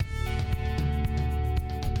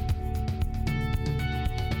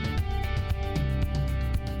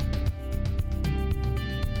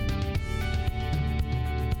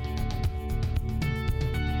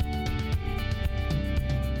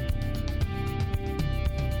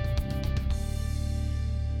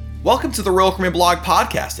Welcome to the Royal Caribbean Blog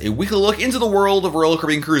Podcast, a weekly look into the world of Royal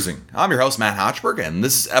Caribbean cruising. I'm your host, Matt Hochberg, and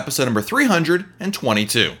this is episode number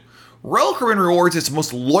 322. Royal Caribbean rewards its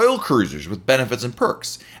most loyal cruisers with benefits and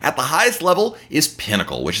perks. At the highest level is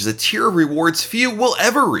Pinnacle, which is a tier of rewards few will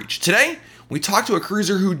ever reach. Today, we talk to a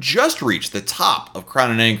cruiser who just reached the top of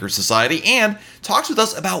Crown and Anchor Society and talks with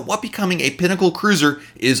us about what becoming a Pinnacle cruiser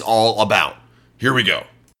is all about. Here we go.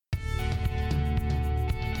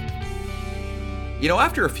 You know,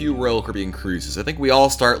 after a few Royal Caribbean cruises, I think we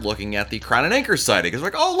all start looking at the Crown and Anchor side because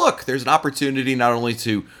we're like, oh, look, there's an opportunity not only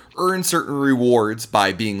to earn certain rewards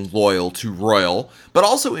by being loyal to Royal, but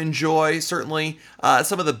also enjoy, certainly,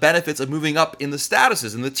 some of the benefits of moving up in the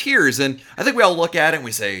statuses and the tiers. And I think we all look at it and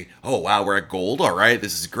we say, oh, wow, we're at gold. All right,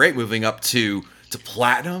 this is great. Moving up to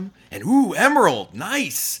platinum and, ooh, emerald.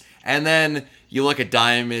 Nice. And then you look at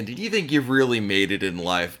diamond and you think you've really made it in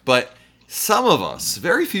life. But some of us,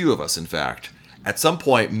 very few of us, in fact, at some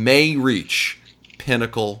point may reach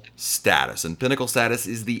Pinnacle status. And Pinnacle status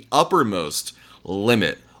is the uppermost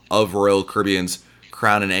limit of Royal Caribbean's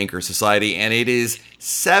Crown and Anchor Society, and it is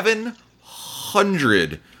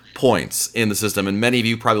 700 points in the system. And many of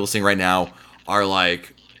you probably listening right now are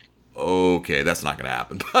like, okay, that's not going to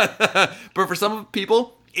happen. But for some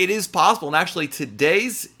people, it is possible. And actually,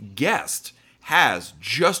 today's guest has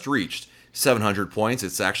just reached 700 points.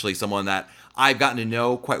 It's actually someone that I've gotten to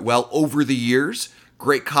know quite well over the years.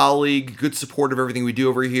 Great colleague, good support of everything we do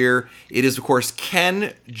over here. It is, of course,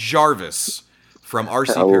 Ken Jarvis from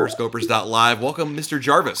RCPeriscopers.live. Welcome, Mr.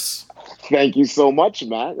 Jarvis. Thank you so much,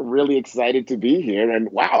 Matt. Really excited to be here.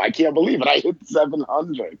 And wow, I can't believe it. I hit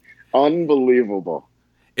 700. Unbelievable.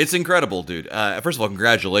 It's incredible, dude. First of all,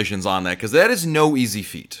 congratulations on that, because that is no easy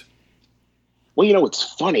feat. Well, you know, it's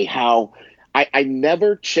funny how I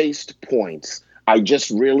never chased points. I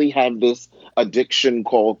just really have this addiction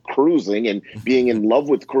called cruising and being in love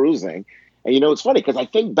with cruising. And, you know, it's funny because I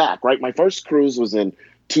think back, right? My first cruise was in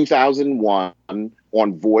 2001 on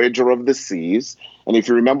Voyager of the Seas. And if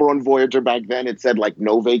you remember on Voyager back then, it said like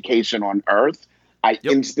no vacation on Earth. I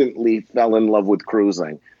instantly fell in love with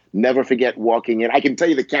cruising. Never forget walking in. I can tell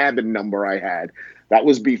you the cabin number I had. That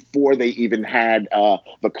was before they even had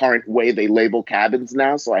the current way they label cabins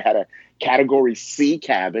now. So I had a Category C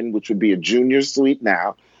cabin, which would be a junior suite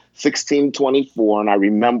now, 1624. And I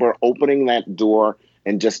remember opening that door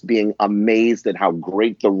and just being amazed at how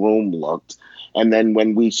great the room looked. And then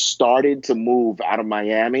when we started to move out of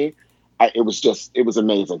Miami, it was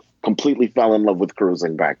amazing. Completely fell in love with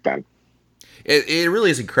cruising back then. It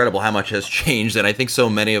really is incredible how much has changed, and I think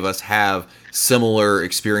so many of us have similar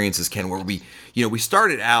experiences, Ken, where we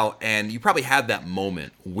started out, and you probably had that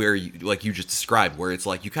moment where you, like you just described, where it's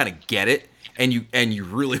like you kind of get it, and you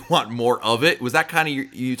really want more of it. Was that kind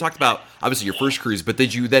of you talked about obviously your first cruise, but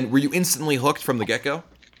were you instantly hooked from the get-go?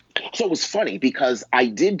 So it was funny because I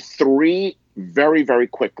did 3 very, very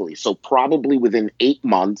quickly. So probably within 8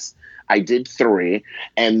 months, I did 3,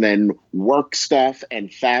 and then work stuff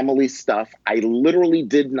and family stuff. I literally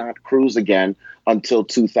did not cruise again until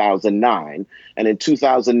 2009. And in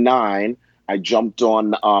 2009, I jumped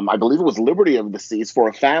on, I believe it was Liberty of the Seas for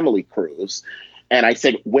a family cruise. And I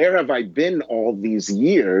said, where have I been all these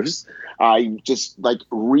years? I just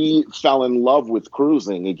fell in love with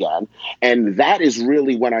cruising again. And that is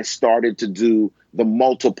really when I started to do the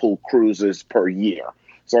multiple cruises per year.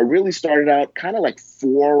 So I really started out kind of like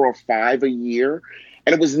 4 or 5 a year.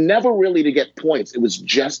 And it was never really to get points. It was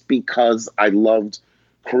just because I loved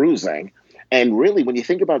cruising. And really, when you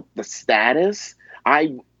think about the status,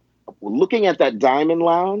 looking at that Diamond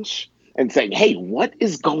Lounge and saying, hey, what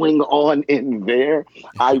is going on in there?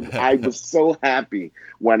 I was so happy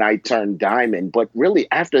when I turned Diamond. But really,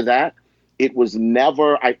 after that, it was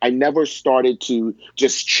never, I never started to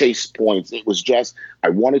just chase points. It was just,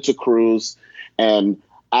 I wanted to cruise. And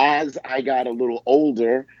as I got a little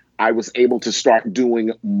older, I was able to start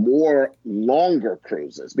doing more longer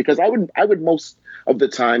cruises because I would most of the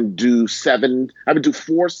time do 7. I would do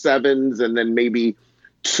 4 7s and then maybe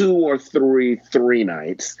 2 or 3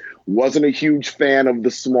 3-nights. Wasn't a huge fan of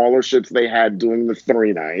the smaller ships they had doing the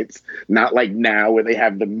 3 nights. Not like now where they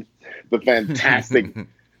have the fantastic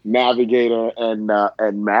Navigator and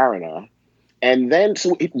Mariner. And then,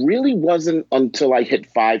 so it really wasn't until I hit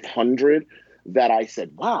 500 that I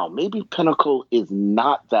said, wow, maybe Pinnacle is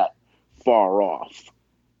not that far off.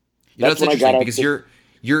 You know, that's interesting because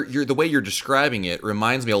you're the way you're describing it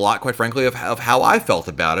reminds me a lot, quite frankly, of how I felt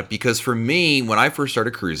about it. Because for me, when I first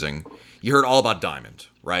started cruising, you heard all about Diamond,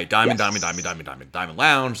 right? Diamond Lounge,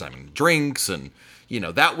 Diamond drinks, and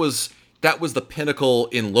that was the pinnacle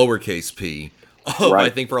in lowercase p of, I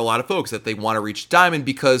Right. think, for a lot of folks that they want to reach Diamond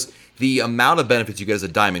because the amount of benefits you get as a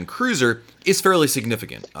Diamond cruiser is fairly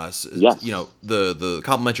significant. You Yes. know, the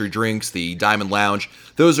complimentary drinks, the Diamond Lounge,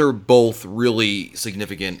 those are both really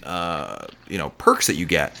significant, you know, perks that you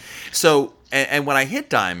get. So, and when I hit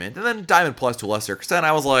Diamond, and then Diamond Plus to a lesser extent,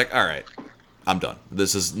 I was like, all right, I'm done.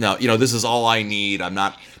 This is now, you know, this is all I need. I'm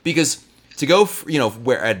not, because to go, you know,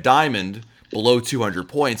 where at Diamond below 200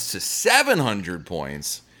 points to 700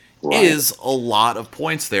 points Right. is a lot of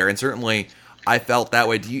points there, and certainly I felt that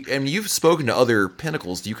way. Do you? And you've spoken to other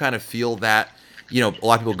pinnacles. Do you kind of feel that? You know, a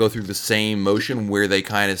lot of people go through the same motion where they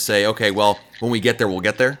kind of say, "Okay, well, when we get there, we'll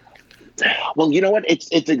get there." Well, you know what?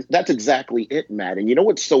 That's exactly it, Matt. And you know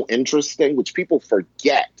what's so interesting, which people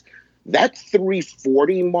forget, that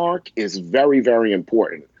 340 mark is very, very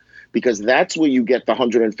important because that's where you get the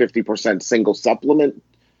 150% single supplement.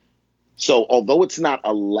 So although it's not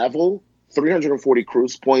a level, 340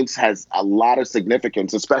 cruise points has a lot of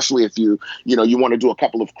significance, especially if you want to do a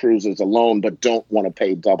couple of cruises alone, but don't want to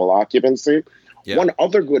pay double occupancy. Yeah. One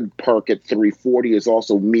other good perk at 340 is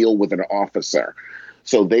also meal with an officer.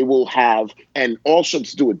 So they will have, and all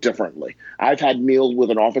ships do it differently. I've had meals with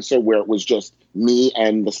an officer where it was just me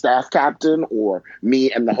and the staff captain or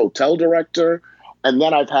me and the hotel director. And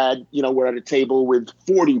then I've had, we're at a table with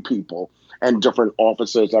 40 people and different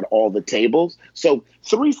officers at all the tables. So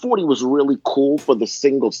 340 was really cool for the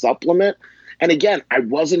single supplement. And again, I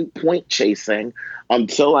wasn't point chasing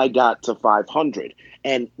until I got to 500.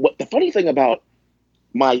 And what the funny thing about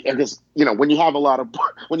because when you have a lot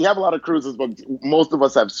of cruises, but most of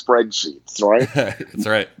us have spreadsheets, right? That's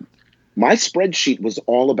right. My spreadsheet was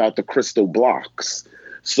all about the crystal blocks.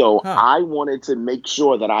 So I wanted to make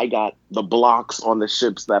sure that I got the blocks on the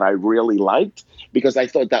ships that I really liked because I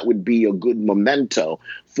thought that would be a good memento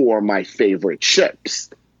for my favorite ships.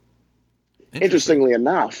 Interestingly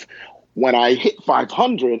enough, when I hit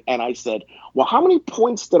 500 and I said, well, how many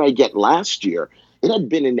points did I get last year? It had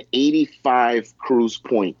been an 85 cruise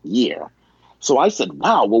point year. So I said,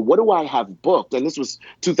 wow, well, what do I have booked? And this was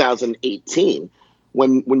 2018.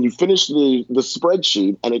 When you finish the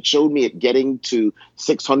spreadsheet and it showed me it getting to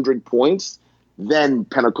 600 points, then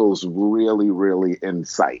Pinnacle's really, really in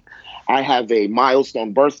sight. I have a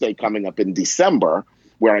milestone birthday coming up in December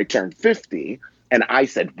where I turned 50. And I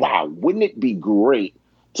said, wow, wouldn't it be great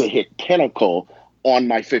to hit Pinnacle on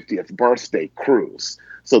my 50th birthday cruise?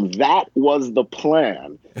 So that was the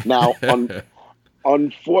plan. Now,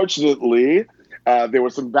 unfortunately, there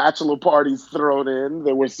were some bachelor parties thrown in.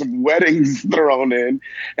 There were some weddings thrown in.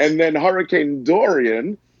 And then Hurricane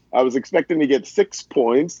Dorian, I was expecting to get 6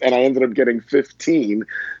 points, and I ended up getting 15.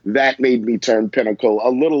 That made me turn Pinnacle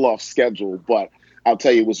a little off schedule. But I'll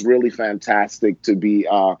tell you, it was really fantastic to be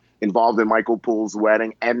involved in Michael Poole's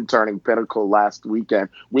wedding and turning Pinnacle last weekend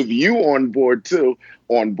with you on board, too,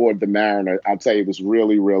 on board the Mariner. I'll tell you, it was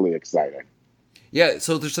really, really exciting. Yeah,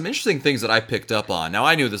 so there's some interesting things that I picked up on. Now,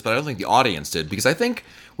 I knew this, but I don't think the audience did, because I think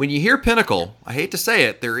when you hear Pinnacle, I hate to say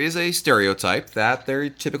it, there is a stereotype that they're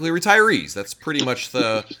typically retirees. That's pretty much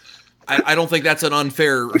the... I don't think that's an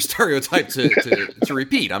unfair stereotype to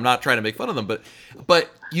repeat. I'm not trying to make fun of them, but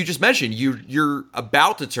you just mentioned you're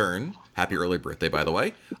about to turn, happy early birthday, by the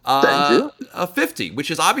way, Thank you. 50,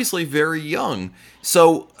 which is obviously very young.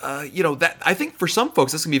 So, that I think for some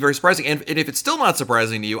folks, this can be very surprising. And if it's still not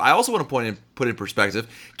surprising to you, I also want to put in perspective,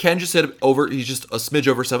 Ken just hit he's just a smidge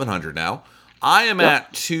over 700 now. I am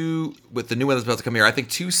at with the new one that's about to come here, I think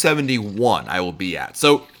 271 I will be at.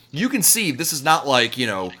 So you can see this is not like,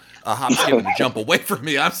 a hop, skip, and a jump away from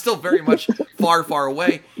me. I'm still very much far, far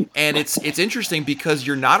away. And it's interesting because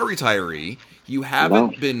you're not a retiree. You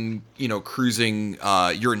haven't been, cruising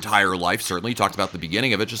your entire life, certainly. You talked about the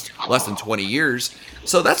beginning of it, just less than 20 years.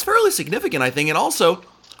 So that's fairly significant, I think. And also,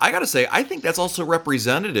 I got to say, I think that's also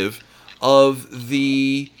representative of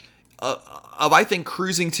I think,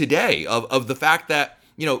 cruising today, of the fact that,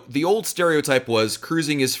 the old stereotype was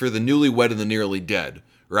cruising is for the newlywed and the nearly dead,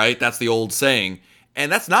 right? That's the old saying. And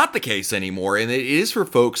that's not the case anymore. And it is for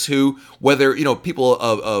folks who, whether, people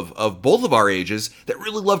of both of our ages that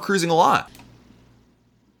really love cruising a lot.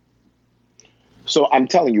 So I'm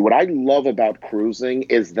telling you, what I love about cruising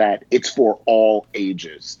is that it's for all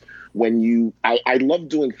ages. I love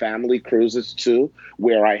doing family cruises too,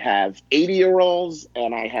 where I have 80-year-olds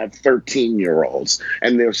and I have 13-year-olds,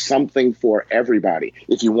 and there's something for everybody.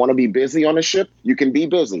 If you want to be busy on a ship, you can be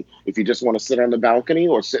busy. If you just want to sit on the balcony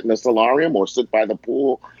or sit in the solarium or sit by the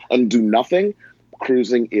pool and do nothing,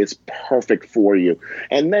 cruising is perfect for you.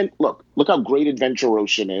 And then look how great Adventure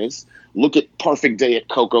Ocean is. Look at Perfect Day at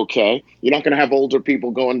CocoCay. You're not going to have older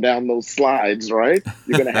people going down those slides, right?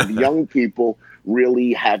 You're going to have young people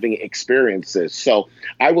really having experiences. So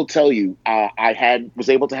I will tell you, was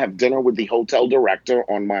able to have dinner with the hotel director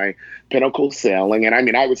on my Pinnacle sailing, and I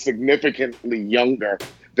mean, I was significantly younger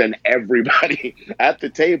than everybody at the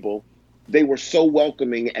table. They were so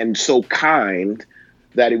welcoming and so kind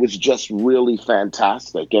that it was just really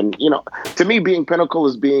fantastic. And, to me, being Pinnacle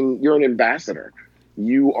is you're an ambassador.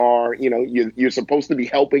 You are, you're supposed to be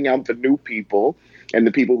helping out the new people and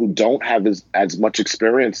the people who don't have as much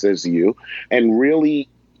experience as you, and really,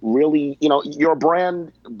 really, you're a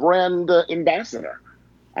brand ambassador.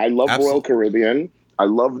 I love Absolutely. Royal Caribbean. I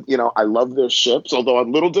love their ships, although I'm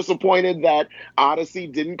a little disappointed that Odyssey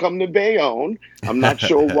didn't come to Bayonne. I'm not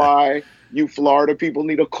sure why you Florida people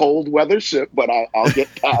need a cold weather ship, but I'll get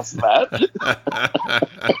past that.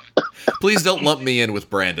 Please don't lump me in with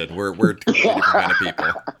Brandon. We're completely different kind of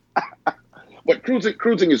people. But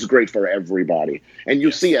cruising is great for everybody. And you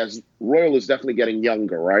see, as Royal is definitely getting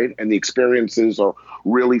younger, right? And the experiences are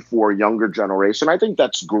really for a younger generation. I think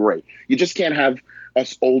that's great. You just can't have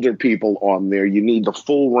us older people on there. You need the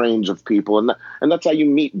full range of people. And that's how you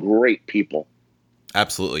meet great people.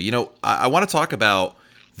 Absolutely. I want to talk about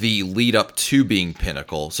the lead up to being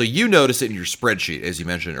Pinnacle. So you notice it in your spreadsheet, as you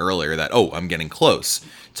mentioned earlier, that, I'm getting close.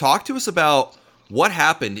 Talk to us about what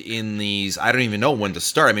happened in these. I don't even know when to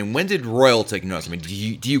start. I mean, when did Royal take notice? I mean, do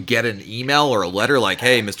you get an email or a letter like,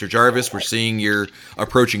 hey, Mr. Jarvis, we're seeing you're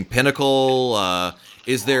approaching Pinnacle?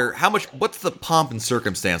 What's the pomp and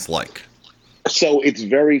circumstance like? So it's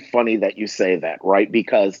very funny that you say that, right?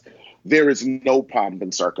 Because there is no pomp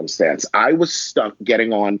and circumstance. I was stuck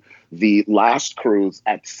getting on the last cruise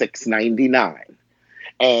at $6.99.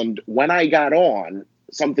 And when I got on,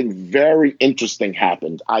 something very interesting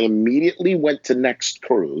happened. I immediately went to Next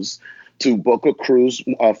Cruise to book a cruise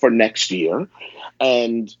for next year.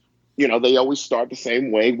 And, they always start the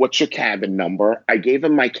same way. What's your cabin number? I gave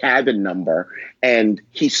him my cabin number, and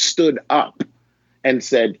he stood up and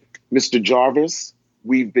said, Mr. Jarvis,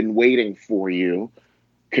 we've been waiting for you.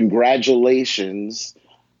 Congratulations.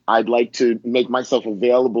 I'd like to make myself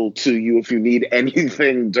available to you if you need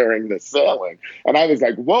anything during the sailing. And I was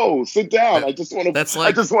like, whoa, sit down. I just want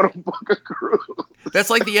to book a cruise. That's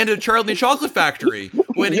like the end of Charlie and the Chocolate Factory.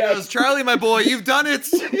 When he goes, Charlie, my boy, you've done it.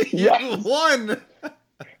 You won.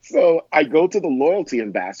 So I go to the loyalty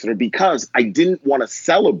ambassador because I didn't want to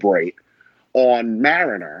celebrate on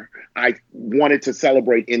Mariner. I wanted to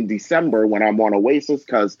celebrate in December when I'm on Oasis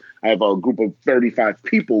because I have a group of 35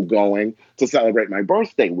 people going to celebrate my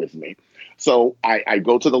birthday with me. So I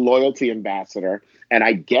go to the loyalty ambassador, and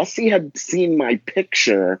I guess he had seen my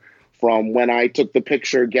picture from when I took the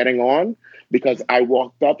picture getting on, because I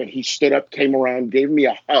walked up and he stood up, came around, gave me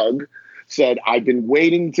a hug, said, I've been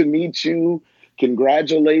waiting to meet you.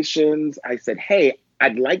 Congratulations. I said, hey,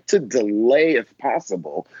 I'd like to delay if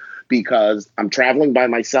possible, because I'm traveling by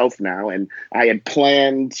myself now, and I had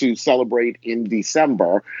planned to celebrate in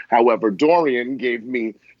December. However, Dorian gave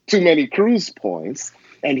me too many cruise points,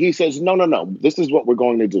 and he says, no, this is what we're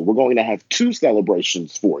going to do. We're going to have two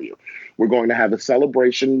celebrations for you. We're going to have a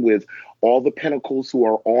celebration with all the Pinnacles who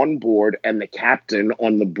are on board and the captain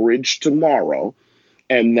on the bridge tomorrow.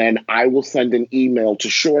 And then I will send an email to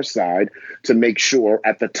Shoreside to make sure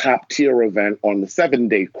at the top tier event on the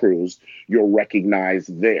 7-day cruise, you're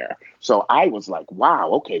recognized there. So I was like, wow,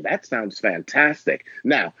 okay, that sounds fantastic.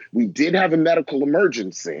 Now, we did have a medical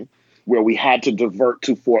emergency where we had to divert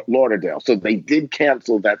to Fort Lauderdale. So they did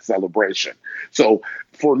cancel that celebration. So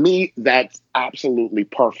for me, that's absolutely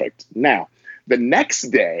perfect. Now, the next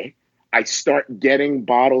day, I start getting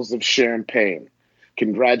bottles of champagne.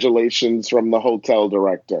 Congratulations from the hotel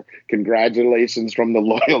director. Congratulations from the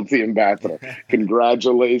loyalty ambassador.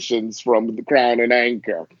 Congratulations from the Crown and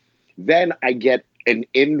Anchor. Then I get an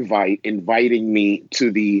invite inviting me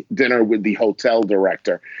to the dinner with the hotel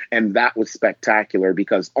director. And that was spectacular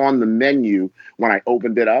because on the menu, when I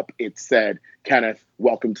opened it up, it said, Kenneth,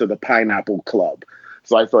 welcome to the Pineapple Club.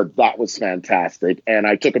 So I thought that was fantastic. And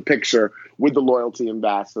I took a picture with the loyalty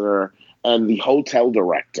ambassador and the hotel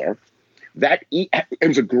director. It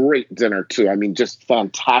was a great dinner too. I mean, just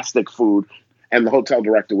fantastic food. And the hotel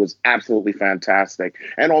director was absolutely fantastic.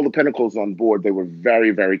 And all the Pinnacles on board, they were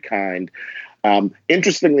very, very kind.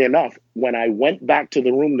 Interestingly enough, when I went back to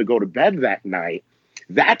the room to go to bed that night,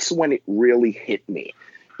 that's when it really hit me.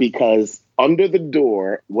 Because under the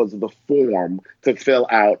door was the form to fill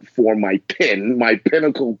out for my pin, my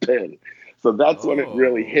Pinnacle pin. So that's when it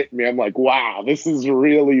really hit me. I'm like, wow, this is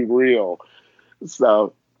really real.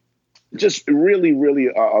 So just really, really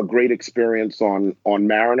a great experience on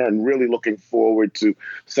Mariner, and really looking forward to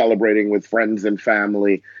celebrating with friends and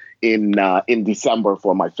family in December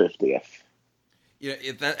for my 50th. Yeah,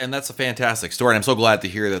 and that's a fantastic story. And I'm so glad to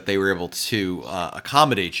hear that they were able to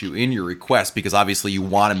accommodate you in your request, because obviously you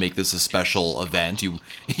want to make this a special event.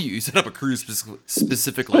 You set up a cruise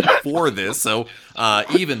specifically for this, so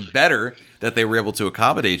even better that they were able to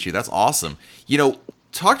accommodate you. That's awesome.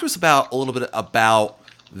 Talk to us about a little bit about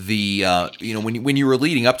the when you were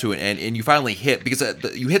leading up to it, and you finally hit, because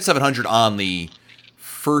you hit 700 on the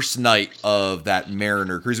first night of that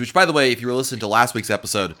Mariner cruise. Which, by the way, if you were listening to last week's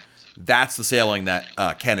episode, that's the sailing that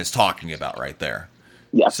Ken is talking about right there.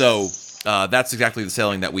 Yes. So that's exactly the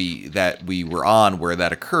sailing that we were on where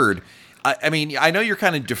that occurred. I mean, I know you're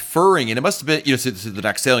kind of deferring, and it must have been, to the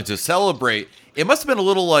next sailing to celebrate. It must have been a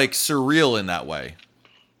little like surreal in that way.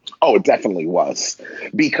 Oh, it definitely was,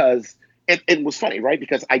 because it was funny, right?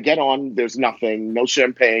 Because I get on, there's nothing, no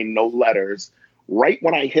champagne, no letters. Right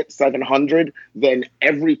when I hit 700, then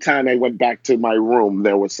every time I went back to my room,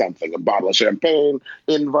 there was something: a bottle of champagne,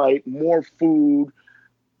 invite, more food,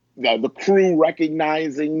 the crew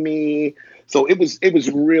recognizing me. So it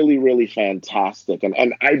was really, really fantastic.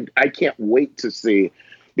 And I can't wait to see,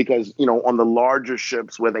 because, on the larger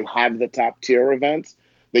ships where they have the top tier events,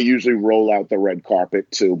 they usually roll out the red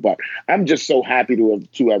carpet too. But I'm just so happy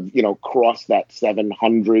to have crossed that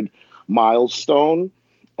 700 milestone.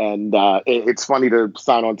 And it's funny to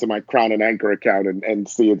sign on to my Crown and Anchor account and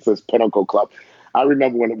see it says Pinnacle Club. I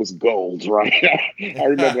remember when it was gold, right? I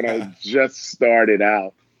remember when I just started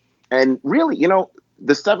out. And really,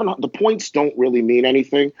 the points don't really mean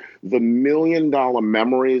anything. The $1 million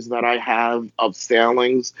memories that I have of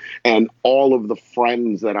sailings and all of the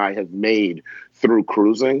friends that I have made through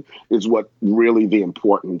cruising is what really the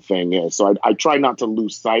important thing is. So I try not to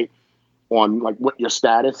lose sight on like what your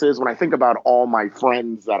status is. When I think about all my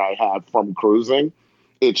friends that I have from cruising,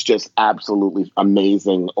 it's just absolutely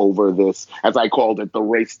amazing over this, as I called it, the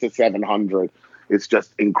race to 700. It's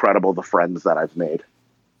just incredible, the friends that I've made.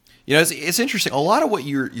 It's interesting. A lot of what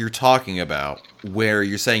you're talking about, where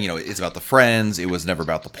you're saying, it's about the friends, it was never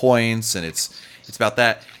about the points, and it's about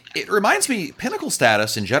that. It reminds me, pinnacle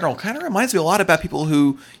status in general kind of reminds me a lot about people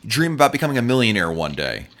who dream about becoming a millionaire one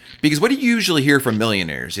day. Because what do you usually hear from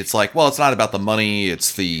millionaires? It's like, well, it's not about the money.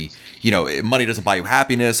 It's the, money doesn't buy you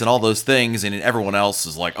happiness and all those things. And everyone else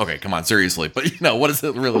is like, okay, come on, seriously. But, what is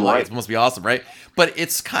it really like? It must be awesome, right? But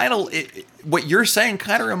it's kind of, what you're saying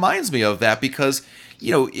kind of reminds me of that, because,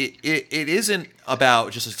 it isn't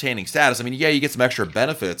about just attaining status. I mean, yeah, you get some extra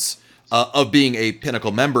benefits of being a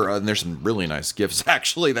Pinnacle member. And there's some really nice gifts,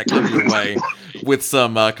 actually, that come your way with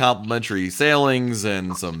some complimentary sailings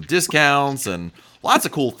and some discounts and lots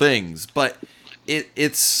of cool things. But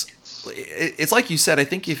it's like you said. I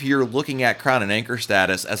think if you're looking at Crown and Anchor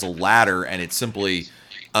status as a ladder and it's simply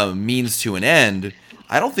a means to an end,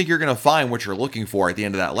 I don't think you're going to find what you're looking for at the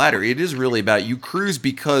end of that ladder. It is really about, you cruise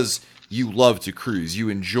because you love to cruise, you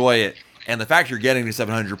enjoy it, and the fact you're getting to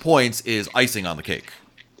 700 points is icing on the cake.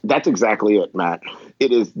 That's exactly it, Matt.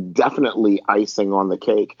 It is definitely icing on the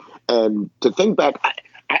cake. And to think back,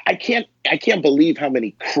 I can't believe how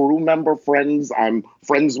many crew member friends I'm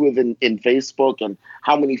friends with in Facebook, and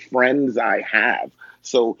how many friends I have.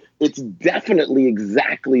 So it's definitely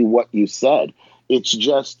exactly what you said. It's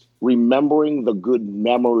just remembering the good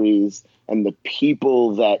memories and the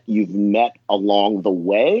people that you've met along the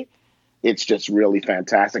way. It's just really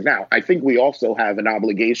fantastic. Now, I think we also have an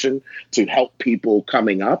obligation to help people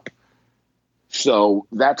coming up. So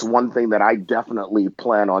that's one thing that I definitely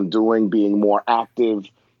plan on doing, being more active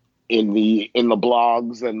in the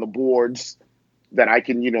blogs and the boards, that I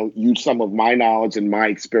can, use some of my knowledge and my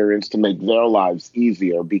experience to make their lives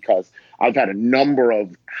easier, because I've had a number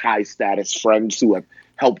of high status friends who have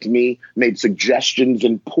helped me, made suggestions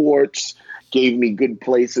in ports, gave me good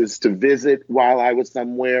places to visit while I was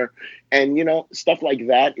somewhere. And, stuff like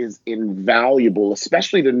that is invaluable,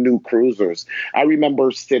 especially to new cruisers. I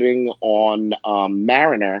remember sitting on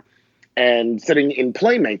Mariner and sitting in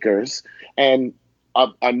Playmakers, and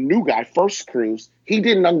a new guy, first cruise, he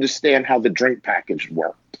didn't understand how the drink package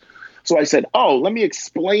worked. So I said, oh, let me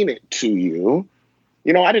explain it to you.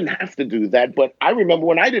 I didn't have to do that, but I remember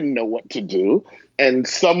when I didn't know what to do and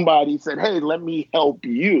somebody said, hey, let me help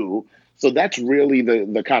you. So that's really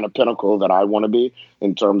the kind of pinnacle that I want to be,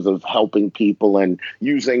 in terms of helping people and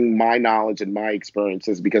using my knowledge and my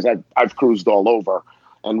experiences, because I've cruised all over,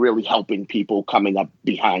 and really helping people coming up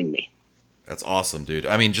behind me. That's awesome, dude.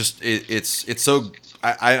 I mean, just it's so,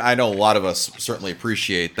 I know a lot of us certainly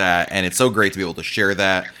appreciate that, and it's so great to be able to share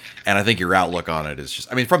that. And I think your outlook on it is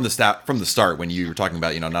just, I mean, from the start, when you were talking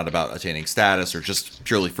about, not about attaining status or just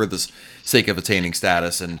purely for the sake of attaining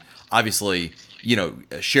status. And obviously,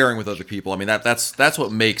 sharing with other people. I mean, that's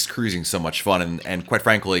what makes cruising so much fun, and quite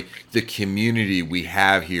frankly, the community we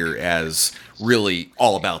have here is really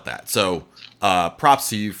all about that. So, props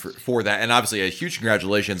to you for that, and obviously a huge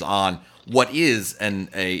congratulations on what is an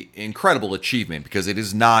incredible achievement, because it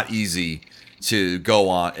is not easy to go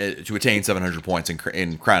on to attain 700 points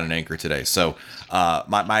in Crown and Anchor today. So,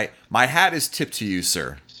 my hat is tipped to you,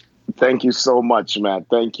 sir. Thank you so much, Matt.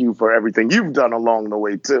 Thank you for everything you've done along the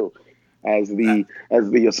way too, as the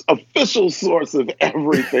official source of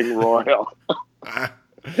everything Royal.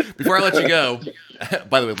 Before I let you go,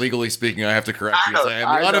 by the way, legally speaking, I have to correct you. I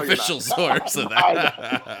am the unofficial source of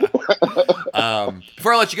that.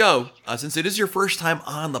 Before I let you go, since it is your first time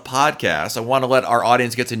on the podcast, I want to let our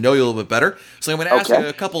audience get to know you a little bit better. So I'm going to ask you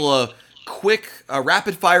a couple of quick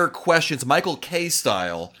rapid-fire questions, Michael K.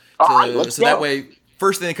 style, that way,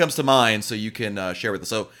 first thing that comes to mind, so you can share with us.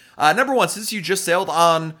 So, number one, since you just sailed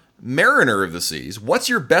on Mariner of the Seas, what's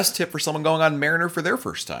your best tip for someone going on Mariner for their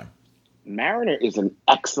first time? Mariner is an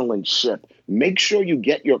excellent ship. Make sure you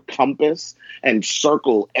get your compass and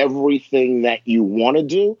circle everything that you want to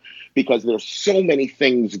do, because there's so many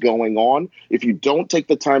things going on. If you don't take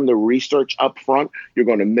the time to research up front, you're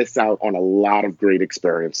going to miss out on a lot of great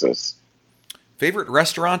experiences. Favorite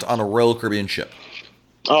restaurant on a Royal Caribbean ship?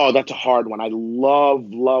 Oh, that's a hard one. I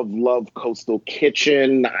love Coastal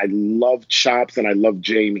Kitchen. I love Chops, and I love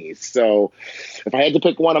Jamie's. So if I had to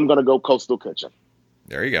pick one, I'm going to go Coastal Kitchen.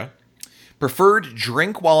 There you go. Preferred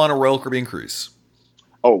drink while on a Royal Caribbean cruise?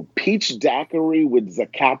 Oh, peach daiquiri with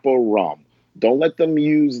Zacapa rum. Don't let them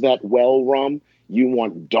use that well rum. You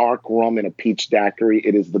want dark rum in a peach daiquiri.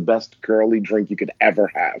 It is the best girly drink you could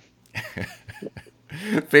ever have.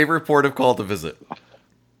 Favorite port of call to visit?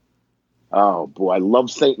 Oh, boy. I love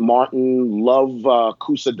St. Martin. Love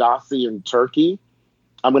Kusadasi in Turkey.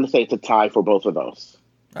 I'm going to say it's a tie for both of those.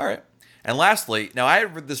 All right. And lastly, now I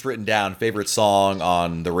have this written down, favorite song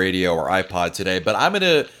on the radio or iPod today, but I'm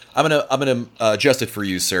gonna adjust it for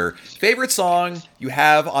you, sir. Favorite song you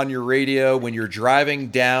have on your radio when you're driving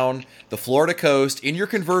down the Florida coast in your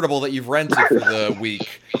convertible that you've rented for the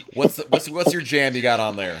week. What's your jam you got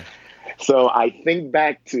on there? So I think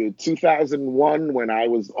back to 2001 when I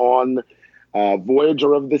was on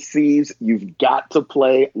Voyager of the Seas. You've got to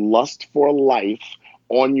play Lust for Life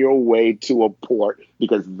on your way to a port,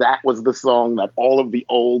 because that was the song that all of the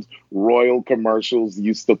old Royal commercials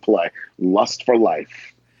used to play. Lust for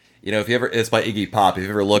Life. It's by Iggy Pop. If you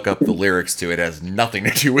ever look up the lyrics to it, it has nothing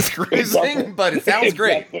to do with cruising, but it sounds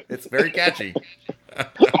great. It's very catchy.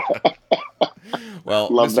 Well,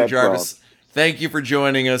 Love Mr. Jarvis, thank you for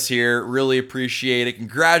joining us here. Really appreciate it.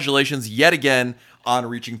 Congratulations yet again on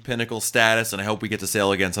reaching pinnacle status, and I hope we get to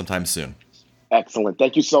sail again sometime soon. Excellent.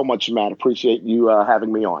 Thank you so much, Matt. Appreciate you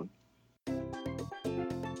having me on.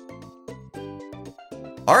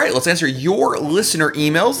 All right, let's answer your listener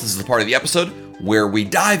emails. This is the part of the episode where we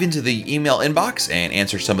dive into the email inbox and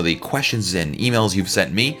answer some of the questions and emails you've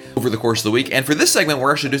sent me over the course of the week. And for this segment,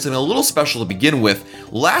 we're actually doing something a little special to begin with.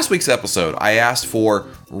 Last week's episode, I asked for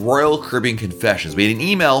Royal Caribbean confessions. We had an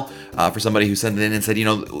email for somebody who sent it in and said,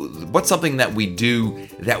 what's something that we do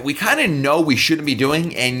that we kind of know we shouldn't be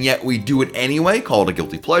doing, and yet we do it anyway, call it a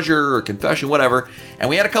guilty pleasure or confession, whatever. And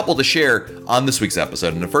we had a couple to share on this week's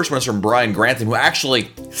episode. And the first one is from Brian Grantham, who actually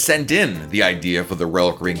sent in the idea for the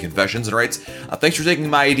Royal Caribbean confessions and writes, thanks for taking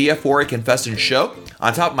my idea for a confession show.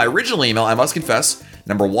 On top of my original email, I must confess,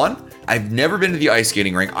 number one, I've never been to the ice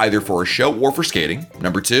skating rink either for a show or for skating.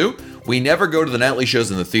 Number two, we never go to the nightly shows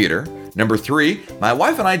in the theater. Number three, my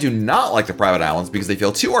wife and I do not like the private islands because they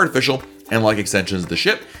feel too artificial and like extensions of the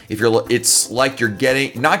ship. It's like you're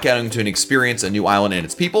not getting to experience a new island and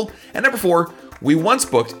its people. And number four, we once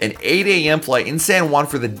booked an 8 a.m. flight in San Juan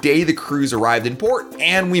for the day the cruise arrived in port,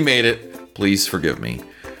 and we made it. Please forgive me.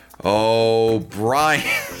 Oh, Brian,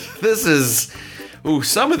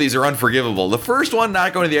 some of these are unforgivable. The first one,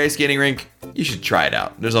 not going to the ice skating rink, you should try it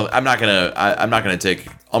out. I'm not gonna take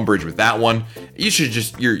umbrage with that one. You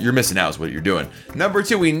should you're missing out is what you're doing. Number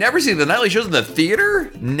two, we never see the nightly shows in the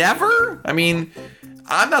theater. Never. I mean,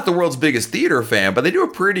 I'm not the world's biggest theater fan, but they do a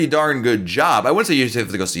pretty darn good job. I wouldn't say you just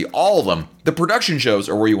have to go see all of them. The production shows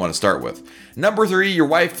are where you want to start with. Number three, your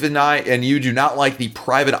wife and you do not like the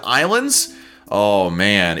private islands. Oh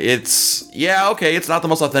man, it's not the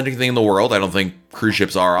most authentic thing in the world. I don't think cruise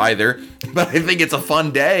ships are either, but I think it's a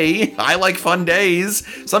fun day. I like fun days.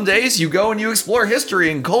 Some days you go and you explore history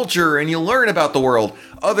and culture and you learn about the world.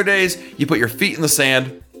 Other days you put your feet in the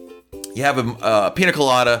sand, you have a pina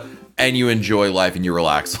colada, and you enjoy life and you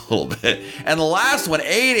relax a little bit. And the last one,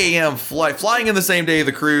 8 a.m. flight, flying in the same day of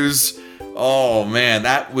the cruise. Oh man,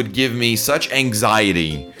 that would give me such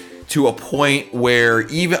anxiety to a point where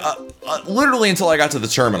even literally until I got to the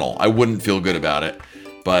terminal, I wouldn't feel good about it.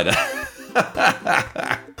 But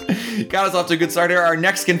got us off to a good start here. Our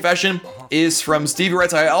next confession is from Stevie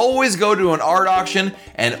writes, I always go to an art auction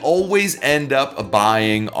and always end up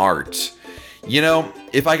buying art. You know,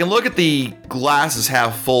 if I can look at the glasses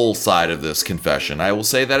half full side of this confession, I will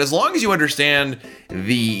say that as long as you understand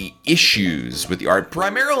the issues with the art,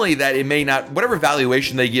 primarily that it may not, whatever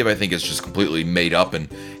valuation they give, I think is just completely made up and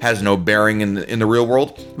has no bearing in the real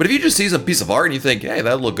world. But if you just see some piece of art and you think, hey,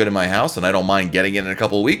 that'll look good in my house and I don't mind getting it in a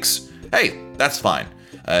couple of weeks, hey, that's fine.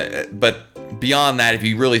 But beyond that, if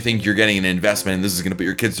you really think you're getting an investment and this is going to put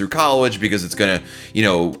your kids through college because it's going to,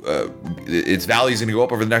 its value is going to go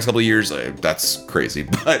up over the next couple of years, that's crazy.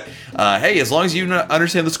 But hey, as long as you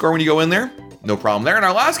understand the score when you go in there, no problem there. And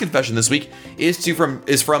our last confession this week is from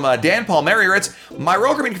Dan Palmieri. Writes, my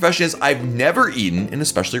Royal Caribbean confession is I've never eaten in a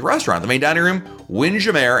specialty restaurant. The main dining room,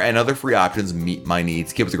 Windjammer, and other free options meet my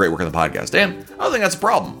needs. Keep up the great work on the podcast. Dan, I don't think that's a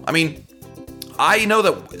problem. I mean, I know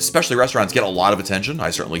that especially restaurants get a lot of attention. I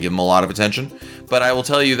certainly give them a lot of attention, but I will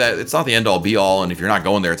tell you that it's not the end all be all. And if you're not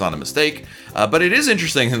going there, it's not a mistake. But it is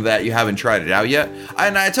interesting that you haven't tried it out yet.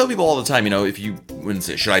 And I tell people all the time, if you wouldn't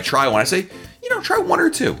say, should I try one? I say, try one or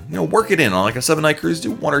two, work it in on like a 7-night cruise, do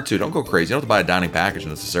one or two. Don't go crazy. You don't have to buy a dining package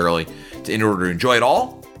necessarily in order to enjoy it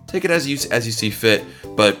all. Take it as you see fit.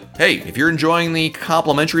 But hey, if you're enjoying the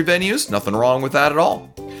complimentary venues, nothing wrong with that at all.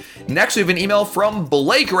 Next, we have an email from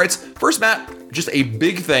Blake who writes, first, Matt, just a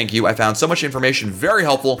big thank you. I found so much information very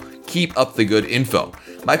helpful. Keep up the good info.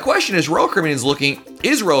 My question is, Royal Caribbean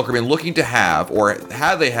looking to have, or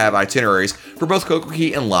have they have itineraries for both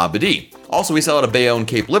Coco-Key and La Badie? Also, we sell at a Bayonne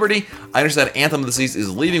Cape Liberty. I understand Anthem of the Seas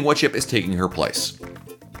is leaving. What ship is taking her place?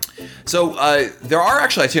 So there are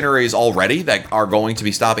actually itineraries already that are going to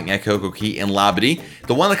be stopping at Coco-Key and La Badie.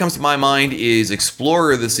 The one that comes to my mind is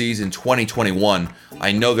Explorer of the Seas in 2021.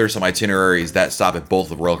 I know there's some itineraries that stop at both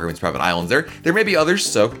of Royal Caribbean's private islands there. There may be others,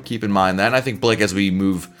 so keep in mind that. And I think, Blake, as we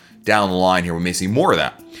move down the line here, we may see more of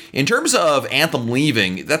that. In terms of Anthem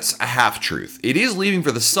leaving, that's a half-truth. It is leaving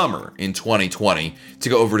for the summer in 2020 to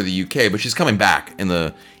go over to the UK, but she's coming back in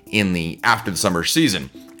the after the summer season.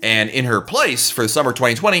 And in her place for the summer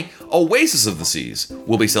 2020, Oasis of the Seas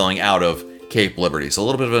will be sailing out of Cape Liberty. So a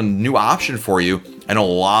little bit of a new option for you. I know a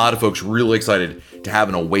lot of folks really excited to have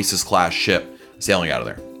an Oasis-class ship sailing out of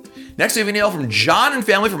there. Next, we have an email from John and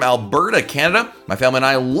family from Alberta, Canada. My family and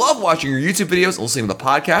I love watching your YouTube videos and listening to the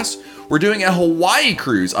podcast. We're doing a Hawaii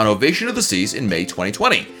cruise on Ovation of the Seas in May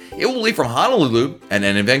 2020. It will leave from Honolulu and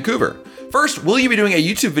end in Vancouver. First, will you be doing a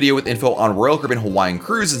YouTube video with info on Royal Caribbean Hawaiian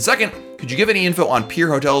cruise? And second, could you give any info on pier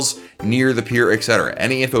hotels near the pier, etc.?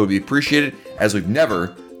 Any info would be appreciated, as we've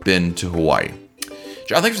never been to Hawaii.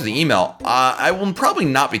 John, thanks for the email. I will probably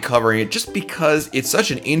not be covering it just because it's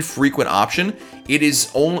such an infrequent option. It is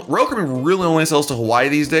only, Royal Caribbean really only sells to Hawaii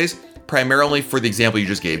these days, primarily for the example you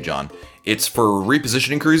just gave, John. It's for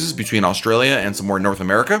repositioning cruises between Australia and somewhere in North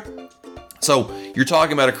America. So you're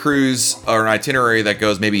talking about a cruise or an itinerary that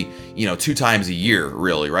goes maybe, 2 times a year,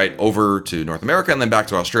 really, right? Over to North America and then back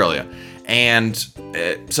to Australia. And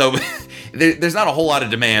so there's not a whole lot of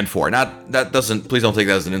demand for it. Please don't take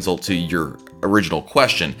that as an insult to your original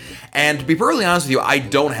question. And to be perfectly honest with you, I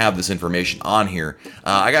don't have this information on here.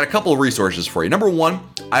 I got a couple of resources for you. Number one,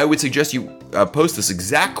 I would suggest you post this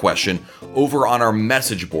exact question over on our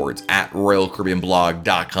message boards at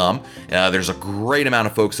RoyalCaribbeanBlog.com. There's a great amount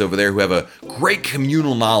of folks over there who have a great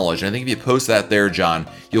communal knowledge. And I think if you post that there, John,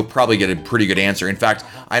 you'll probably get a pretty good answer. In fact,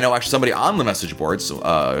 I know actually somebody on the message boards,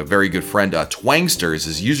 a very good friend, Twangster is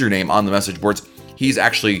his username on the message boards. He's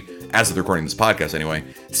actually, as of the recording of this podcast anyway,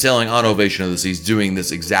 sailing on Ovation of the Seas, doing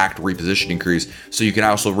this exact repositioning cruise. So you can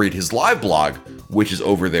also read his live blog, which is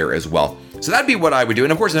over there as well. So that'd be what I would do.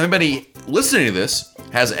 And of course, if anybody listening to this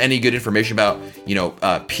has any good information about,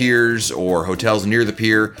 piers or hotels near the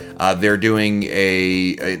pier, they're doing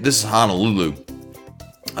this is Honolulu.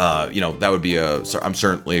 That would be I'm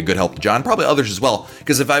certainly a good help to John, probably others as well,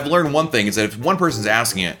 because if I've learned one thing, is that if one person's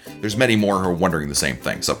asking it, there's many more who are wondering the same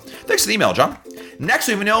thing. So thanks for the email, John. Next,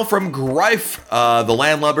 we have an email from Greif, the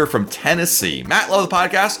landlubber from Tennessee. Matt, love the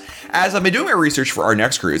podcast. As I've been doing my research for our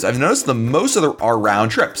next cruise, I've noticed that most of our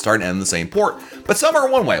round trips start and end in the same port, but some are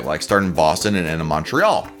one way, like starting in Boston and end in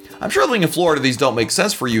Montreal. I'm sure living in Florida, these don't make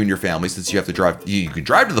sense for you and your family since you can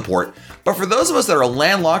drive to the port, but for those of us that are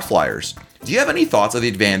landlocked flyers, do you have any thoughts of the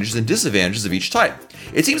advantages and disadvantages of each type?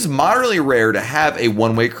 It seems moderately rare to have a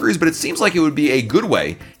one-way cruise, but it seems like it would be a good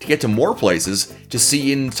way to get to more places to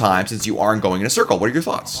see in time since you aren't going in a circle. What are your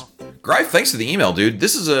thoughts? Greif, thanks for the email, dude.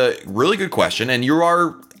 This is a really good question, and you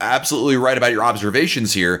are absolutely right about your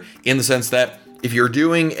observations here in the sense that if you're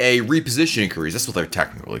doing a repositioning cruise, that's what they're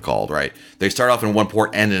technically called, right? They start off in one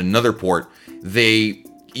port and in another port.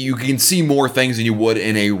 You can see more things than you would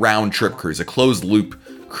in a round trip cruise, a closed loop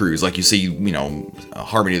cruise, like you see,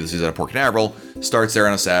 Harmony of the Seas out of Port Canaveral, starts there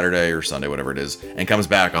on a Saturday or Sunday, whatever it is, and comes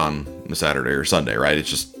back on a Saturday or Sunday, right? It's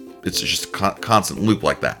just a constant loop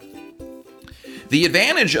like that. The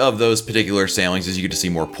advantage of those particular sailings is you get to see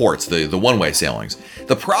more ports, the one-way sailings.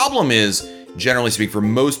 The problem is, generally speaking, for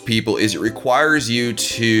most people, is it requires you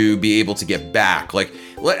to be able to get back. Like,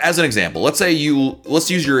 as an example, let's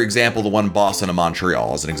use your example, the one Boston to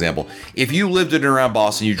Montreal as an example. If you lived in and around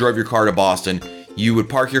Boston, you drove your car to Boston, you would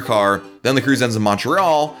park your car, then the cruise ends in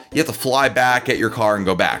Montreal, you have to fly back, get your car, and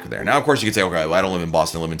go back there. Now, of course, you could say, okay, well, I don't live in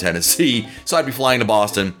Boston, I live in Tennessee, so I'd be flying to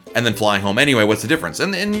Boston and then flying home anyway. What's the difference?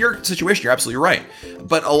 And in your situation, you're absolutely right.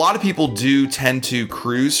 But a lot of people do tend to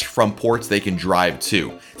cruise from ports they can drive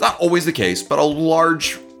to. It's not always the case, but a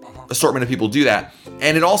large assortment of people do that.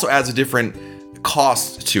 And it also adds a different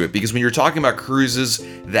cost to it, because when you're talking about cruises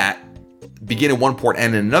that begin in one port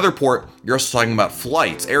and in another port, you're also talking about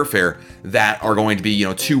flights, airfare, that are going to be,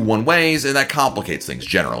 2 one-ways, and that complicates things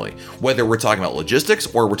generally. Whether we're talking about logistics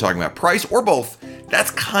or we're talking about price or both,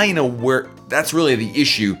 that's really the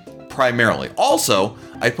issue primarily. Also,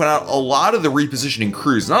 I put out a lot of the repositioning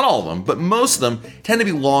cruises, not all of them, but most of them tend to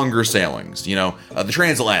be longer sailings. The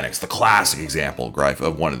Transatlantic's the classic example, Greif,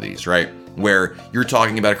 of one of these, right? Where you're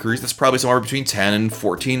talking about a cruise that's probably somewhere between 10 and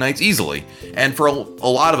 14 nights easily. And for a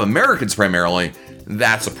lot of Americans primarily,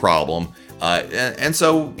 that's a problem. And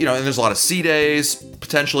so, and there's a lot of sea days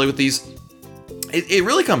potentially with these. It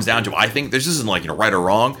really comes down to, I think this isn't like, right or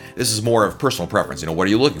wrong. This is more of personal preference. What are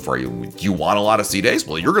you looking for? Do you want a lot of sea days?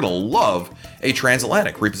 Well, you're going to love a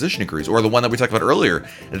transatlantic repositioning cruise, or the one that we talked about earlier,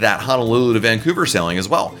 that Honolulu to Vancouver sailing as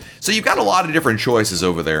well. So you've got a lot of different choices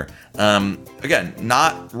over there. Again,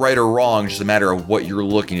 not right or wrong, just a matter of what you're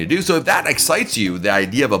looking to do. So if that excites you, the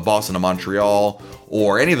idea of a Boston to Montreal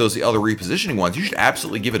or any of those other repositioning ones, you should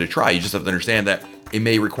absolutely give it a try. You just have to understand that it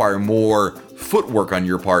may require more footwork on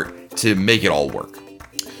your part to make it all work.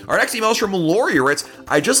 Our next email is from Lori, who writes,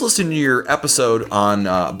 I just listened to your episode in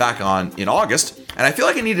August, and I feel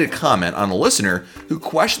like I needed to comment on a listener who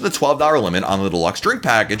questioned the $12 limit on the deluxe drink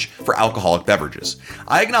package for alcoholic beverages.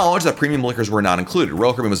 I acknowledge that premium liquors were not included.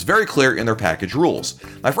 Royal Caribbean was very clear in their package rules.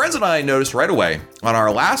 My friends and I noticed right away on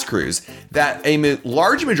our last cruise that a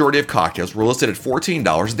large majority of cocktails were listed at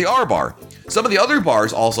 $14 at the R bar. Some of the other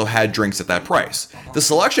bars also had drinks at that price. The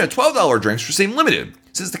selection of $12 drinks seemed limited.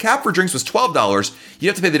 Since the cap for drinks was $12, you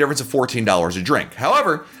have to pay the difference of $14 a drink.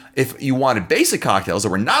 However, if you wanted basic cocktails that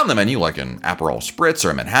were not on the menu, like an Aperol Spritz or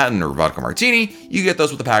a Manhattan or vodka martini, you get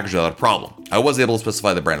those with the package without a problem. I was able to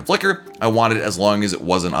specify the brand of liquor I wanted as long as it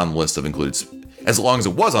wasn't on the list of included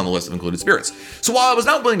spirits. So while I was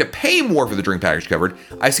not willing to pay more for the drink package covered,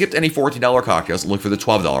 I skipped any $14 cocktails and looked for the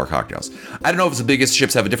 $12 cocktails. I don't know if the biggest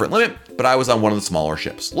ships have a different limit, but I was on one of the smaller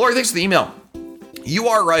ships. Lori, thanks for the email. You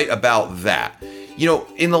are right about that.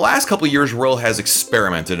 In the last couple of years, Royal has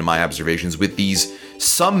experimented, in my observations, with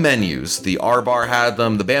some menus. The R Bar had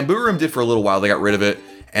them, the Bamboo Room did for a little while, they got rid of it,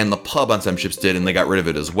 and the pub on some ships did, and they got rid of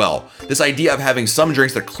it as well. This idea of having some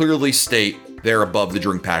drinks that clearly state they're above the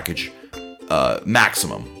drink package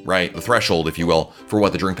maximum, right? The threshold, if you will, for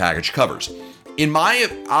what the drink package covers. In my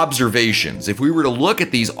observations, if we were to look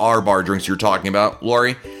at these R Bar drinks you're talking about,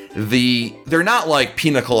 Lori, they're not like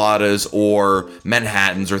pina coladas or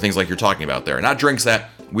Manhattans or things like you're talking about there. Not drinks that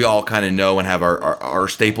we all kind of know and have our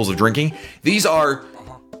staples of drinking. These are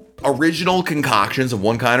original concoctions of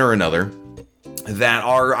one kind or another that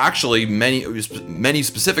are actually many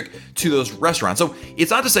specific to those restaurants. So it's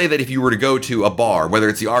not to say that if you were to go to a bar, whether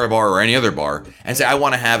it's the R Bar or any other bar, and say, I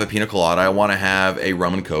want to have a pina colada, I want to have a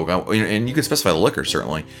rum and coke, and you can specify the liquor,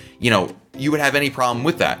 certainly, you would have any problem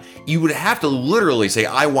with that. You would have to literally say,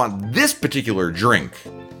 I want this particular drink,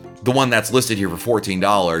 the one that's listed here for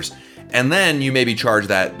 $14, and then you maybe charge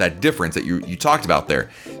that difference that you talked about there.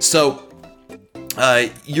 So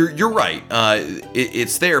you're right.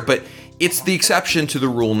 It's there, but it's the exception to the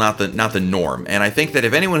rule, not the norm. And I think that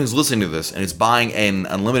if anyone who's listening to this and is buying an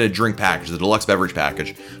unlimited drink package, the deluxe beverage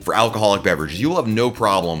package for alcoholic beverages, you will have no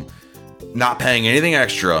problem not paying anything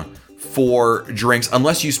extra for drinks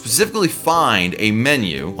unless you specifically find a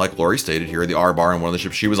menu, like Lori stated here, the R Bar on one of the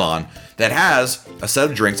ships she was on, that has a set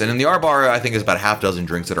of drinks. And in the R Bar, I think there's about a half dozen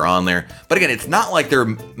drinks that are on there. But again, it's not like they're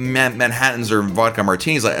Manhattans or vodka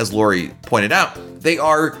martinis, as Lori pointed out. They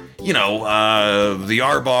are, the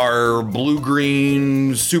R Bar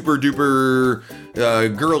blue-green super duper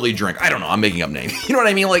girly drink. I don't know. I'm making up names. You know what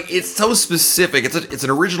I mean? Like, it's so specific. It's an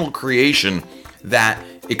original creation that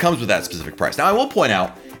it comes with that specific price. Now, I will point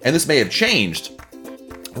out, and this may have changed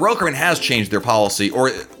Royal Caribbean has changed their policy, or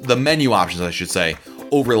the menu options, I should say,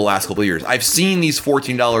 over the last couple of years. I've seen these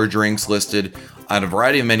 $14 drinks listed on a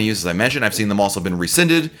variety of menus. As I mentioned, I've seen them also been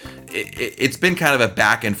rescinded. It's been kind of a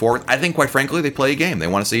back and forth. I think, quite frankly, they play a game. They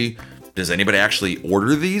want to see, does anybody actually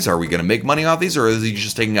order these? Are we going to make money off these? Or is he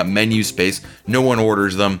just taking up menu space? No one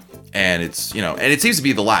orders them. And it's, and it seems to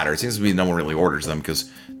be the latter. It seems to be no one really orders them, because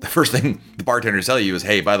the first thing the bartenders tell you is,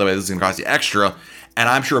 hey, by the way, this is going to cost you extra. And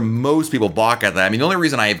I'm sure most people balk at that. I mean, the only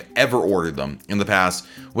reason I've ever ordered them in the past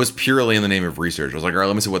was purely in the name of research. I was like, all right,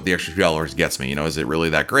 let me see what the extra $2 gets me. Is it really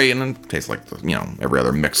that great? And it tastes like, every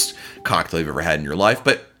other mixed cocktail you've ever had in your life.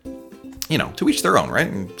 But, to each their own, right?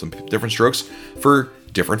 And some different strokes for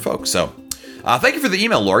different folks. So thank you for the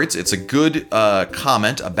email, Lori. It's a good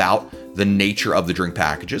comment about the nature of the drink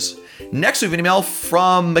packages. Next, we have an email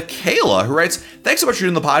from Michaela, who writes, thanks so much for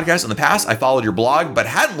doing the podcast. In the past, I followed your blog, but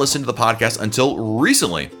hadn't listened to the podcast until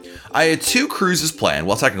recently. I had 2 cruises planned,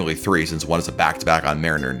 well, technically 3, since one is a back-to-back on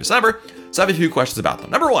Mariner in December, so I have a few questions about them.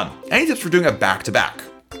 Number 1, any tips for doing a back-to-back?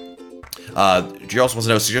 She also wants to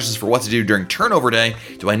know suggestions for what to do during turnover day.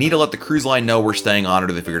 Do I need to let the cruise line know we're staying on, or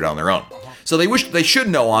do they figure it out on their own? So they should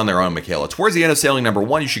know on their own, Michaela. Towards the end of sailing number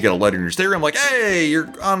 1, you should get a letter in your stateroom like, hey,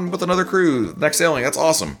 you're on with another cruise, next sailing, that's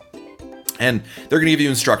awesome. And they're going to give you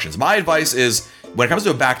instructions. My advice is, when it comes to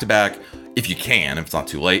a back-to-back, if you can, if it's not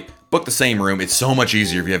too late, book the same room. It's so much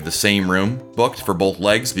easier if you have the same room booked for both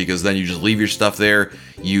legs, because then you just leave your stuff there.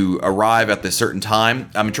 You arrive at this certain time.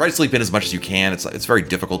 Try to sleep in as much as you can. It's very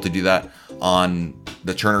difficult to do that on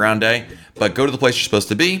the turnaround day, but go to the place you're supposed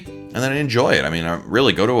to be and then enjoy it.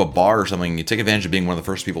 Really go to a bar or something. You take advantage of being one of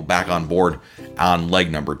the first people back on board on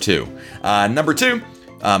leg number 2. Number 2,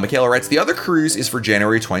 Michaela writes, the other cruise is for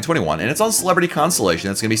January 2021, and it's on Celebrity Constellation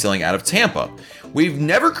that's going to be sailing out of Tampa. We've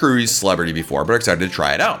never cruised Celebrity before, but are excited to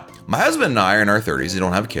try it out. My husband and I are in our 30s and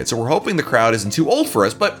don't have kids, so we're hoping the crowd isn't too old for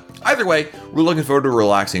us, but either way, we're looking forward to a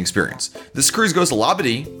relaxing experience. This cruise goes to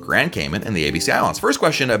Labadee, Grand Cayman, and the ABC Islands. First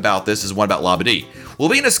question about this is one about Labadee. We'll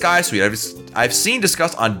be in a Sky Suite. I've seen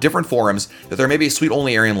discussed on different forums that there may be a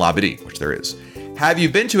suite-only area in Labadee, which there is. Have you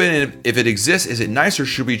been to it, and if it exists, is it nice, or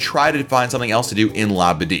should we try to find something else to do in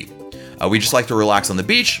Labadee? We just like to relax on the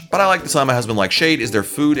beach, but I like to tell my husband like shade. Is there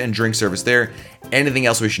food and drink service there? Anything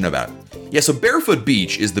else we should know about? Yeah, so Barefoot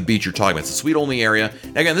Beach is the beach you're talking about. It's a suite-only area.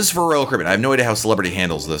 Now, again, this is for Royal Caribbean. I have no idea how Celebrity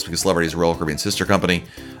handles this, because Celebrity is a Royal Caribbean sister company.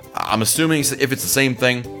 I'm assuming if it's the same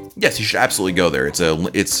thing, yes, you should absolutely go there.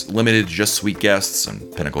 It's limited to just suite guests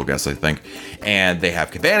and Pinnacle guests, I think. And they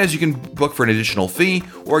have cabanas you can book for an additional fee,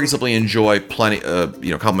 or you can simply enjoy plenty,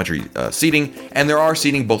 complimentary seating. And there are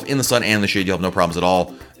seating both in the sun and the shade. You'll have no problems at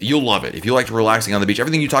all. You'll love it. If you like relaxing on the beach,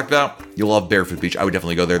 everything you talked about, you'll love Barefoot Beach. I would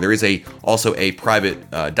definitely go there. There is also a private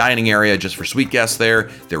dining area just for suite guests there.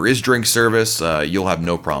 There is drink service. You'll have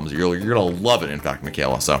no problems. You're going to love it, in fact,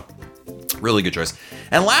 Michaela. So really good choice.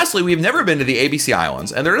 And lastly, we've never been to the ABC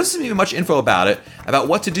Islands, and there doesn't seem to be much info about it, about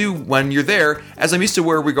what to do when you're there, as I'm used to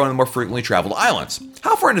where we go on the more frequently traveled islands.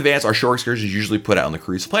 How far in advance are shore excursions usually put out on the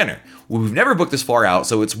cruise planner? Well, we've never booked this far out,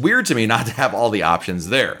 so it's weird to me not to have all the options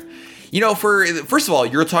there. First of all,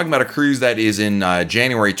 you're talking about a cruise that is in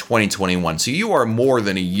January 2021, so you are more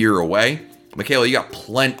than a year away. Michaela, you got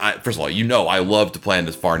plenty. First of all, I love to plan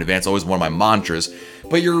this far in advance. Always one of my mantras.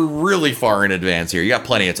 But you're really far in advance here. You got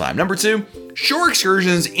plenty of time. Number 2, shore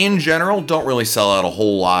excursions in general don't really sell out a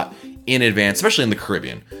whole lot in advance, especially in the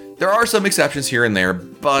Caribbean. There are some exceptions here and there,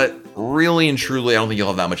 but really and truly, I don't think you'll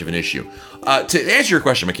have that much of an issue. To answer your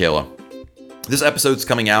question, Michaela, this episode's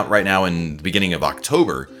coming out right now in the beginning of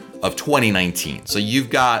October of 2019. So you've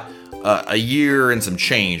got a year and some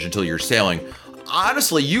change until you're sailing.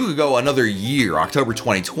 Honestly, you could go another year, October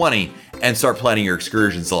 2020, and start planning your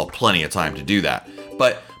excursions. You'll have plenty of time to do that.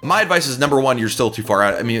 But my advice is, number 1, you're still too far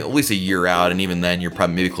out. At least a year out, and even then, you're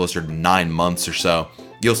probably maybe closer to 9 months or so.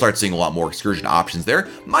 You'll start seeing a lot more excursion options there.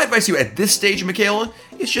 My advice to you at this stage, Michaela,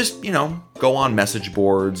 is just, go on message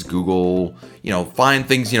boards, Google, find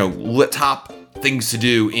things, top things to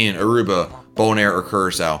do in Aruba, Bonaire, or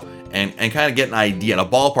Curacao, and kind of get an idea, a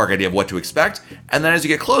ballpark idea of what to expect. And then as you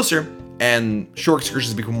get closer and shore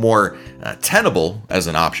excursions become more tenable as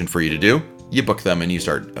an option for you to do, you book them and you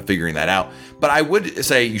start figuring that out. But I would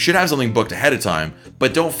say you should have something booked ahead of time,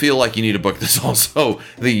 but don't feel like you need to book this also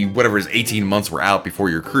whatever is 18 months we're out before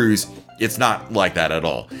your cruise. It's not like that at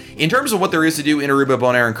all. In terms of what there is to do in Aruba,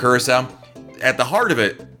 Bonaire, and Curacao, at the heart of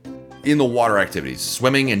it, in the water activities,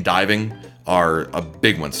 swimming and diving are a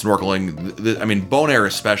big one. Snorkeling, Bonaire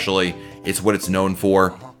especially, it's what it's known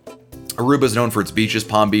for. Aruba is known for its beaches,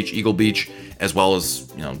 Palm Beach, Eagle Beach, as well as,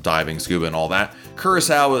 diving, scuba, and all that.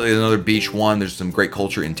 Curacao is another beach one. There's some great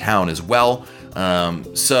culture in town as well.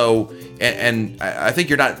 And I think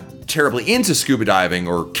you're not terribly into scuba diving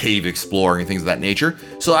or cave exploring and things of that nature.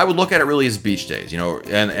 So I would look at it really as beach days,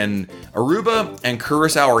 and Aruba and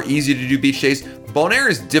Curacao are easy to do beach days. Bonaire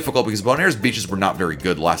is difficult because Bonaire's beaches were not very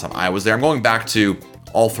good the last time I was there. I'm going back to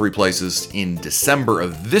all three places in December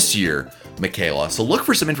of this year, Michaela. So look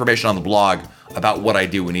for some information on the blog about what I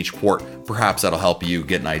do in each port. Perhaps that'll help you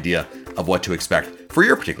get an idea of what to expect for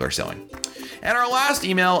your particular sailing. And our last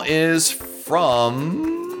email is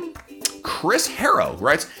from Chris Harrow, who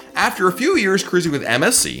writes, after a few years cruising with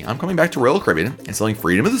MSC, I'm coming back to Royal Caribbean and selling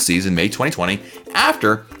Freedom of the Seas in May 2020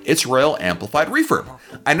 after its Royal Amplified refurb.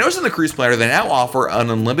 I noticed in the cruise planner they now offer an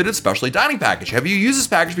unlimited specialty dining package. Have you used this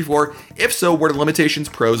package before? If so, what are the limitations,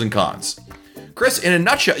 pros, and cons? Chris, in a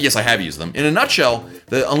nutshell, yes, I have used them. In a nutshell,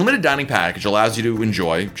 the unlimited dining package allows you to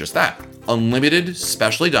enjoy just that. Unlimited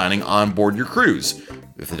specialty dining on board your cruise.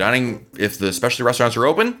 If the specialty restaurants are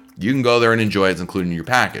open, you can go there and enjoy it. It's included in your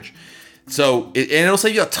package. So, it'll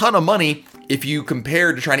save you a ton of money if you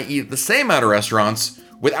compare to trying to eat at the same amount of restaurants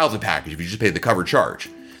without the package, if you just pay the cover charge.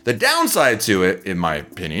 The downside to it, in my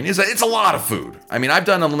opinion, is that it's a lot of food. I mean, I've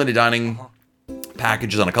done unlimited dining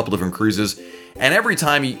packages on a couple different cruises, and every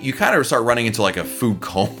time you kind of start running into like a food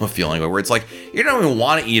coma feeling where it's like you don't even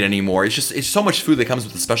want to eat anymore. It's so much food that comes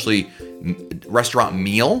with a specialty restaurant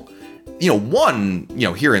meal.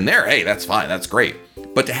 Here and there, hey, that's fine, that's great.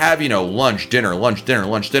 But to have, lunch, dinner,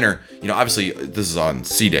 obviously this is on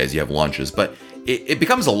sea days, you have lunches, but it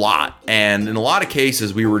becomes a lot. And in a lot of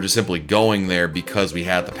cases, we were just simply going there because we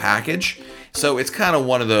had the package. So it's kind of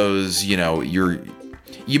one of those, you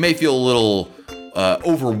may feel a little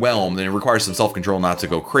overwhelmed, and it requires some self-control not to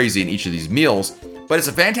go crazy in each of these meals. But it's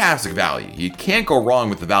a fantastic value. You can't go wrong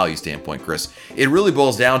with the value standpoint, Chris. It really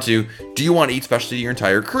boils down to, do you want to eat specialty your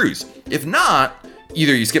entire cruise? If not,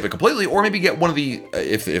 either you skip it completely, or maybe get one of the,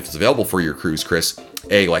 if it's available for your cruise, Chris,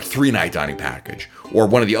 a 3-night dining package, or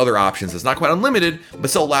one of the other options that's not quite unlimited, but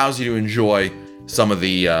still allows you to enjoy some of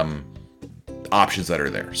the options that are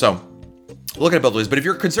there. So look at both ways. But if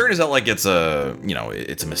your concern is that it's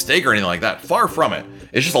a mistake or anything like that, far from it.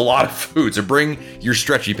 It's just a lot of food. So bring your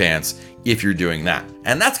stretchy pants if you're doing that.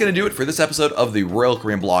 And that's going to do it for this episode of the Royal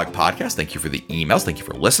Caribbean Blog Podcast. Thank you for the emails. Thank you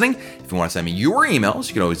for listening. If you want to send me your emails,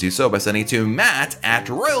 you can always do so by sending it to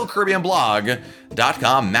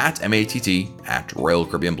matt@royalcaribbeanblog.com. Matt, M-A-T-T,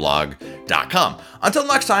 @royalcaribbeanblog.com. Until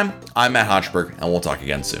next time, I'm Matt Hochberg, and we'll talk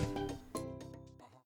again soon.